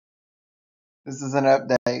This is an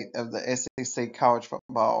update of the SEC college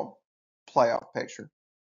football playoff picture.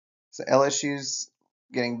 So LSU's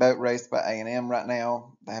getting boat raced by A&M right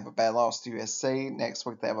now. They have a bad loss to USC. Next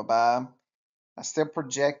week they have a bye. I still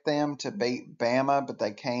project them to beat Bama, but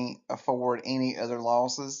they can't afford any other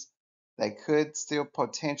losses. They could still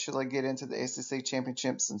potentially get into the SEC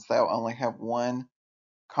championship since they'll only have one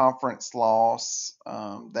conference loss.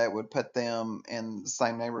 That would put them in the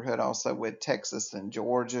same neighborhood also with Texas and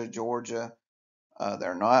Georgia.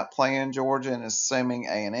 They're not playing Georgia, and assuming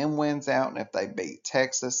A&M wins out, and if they beat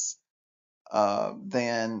Texas,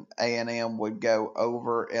 then A&M would go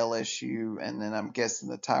over LSU, and then I'm guessing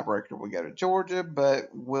the tiebreaker would go to Georgia. But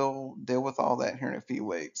we'll deal with all that here in a few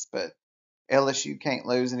weeks. But LSU can't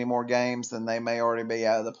lose any more games, then they may already be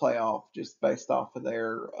out of the playoff just based off of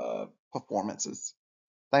their performances.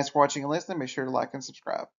 Thanks for watching and listening. Be sure to like and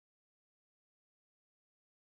subscribe.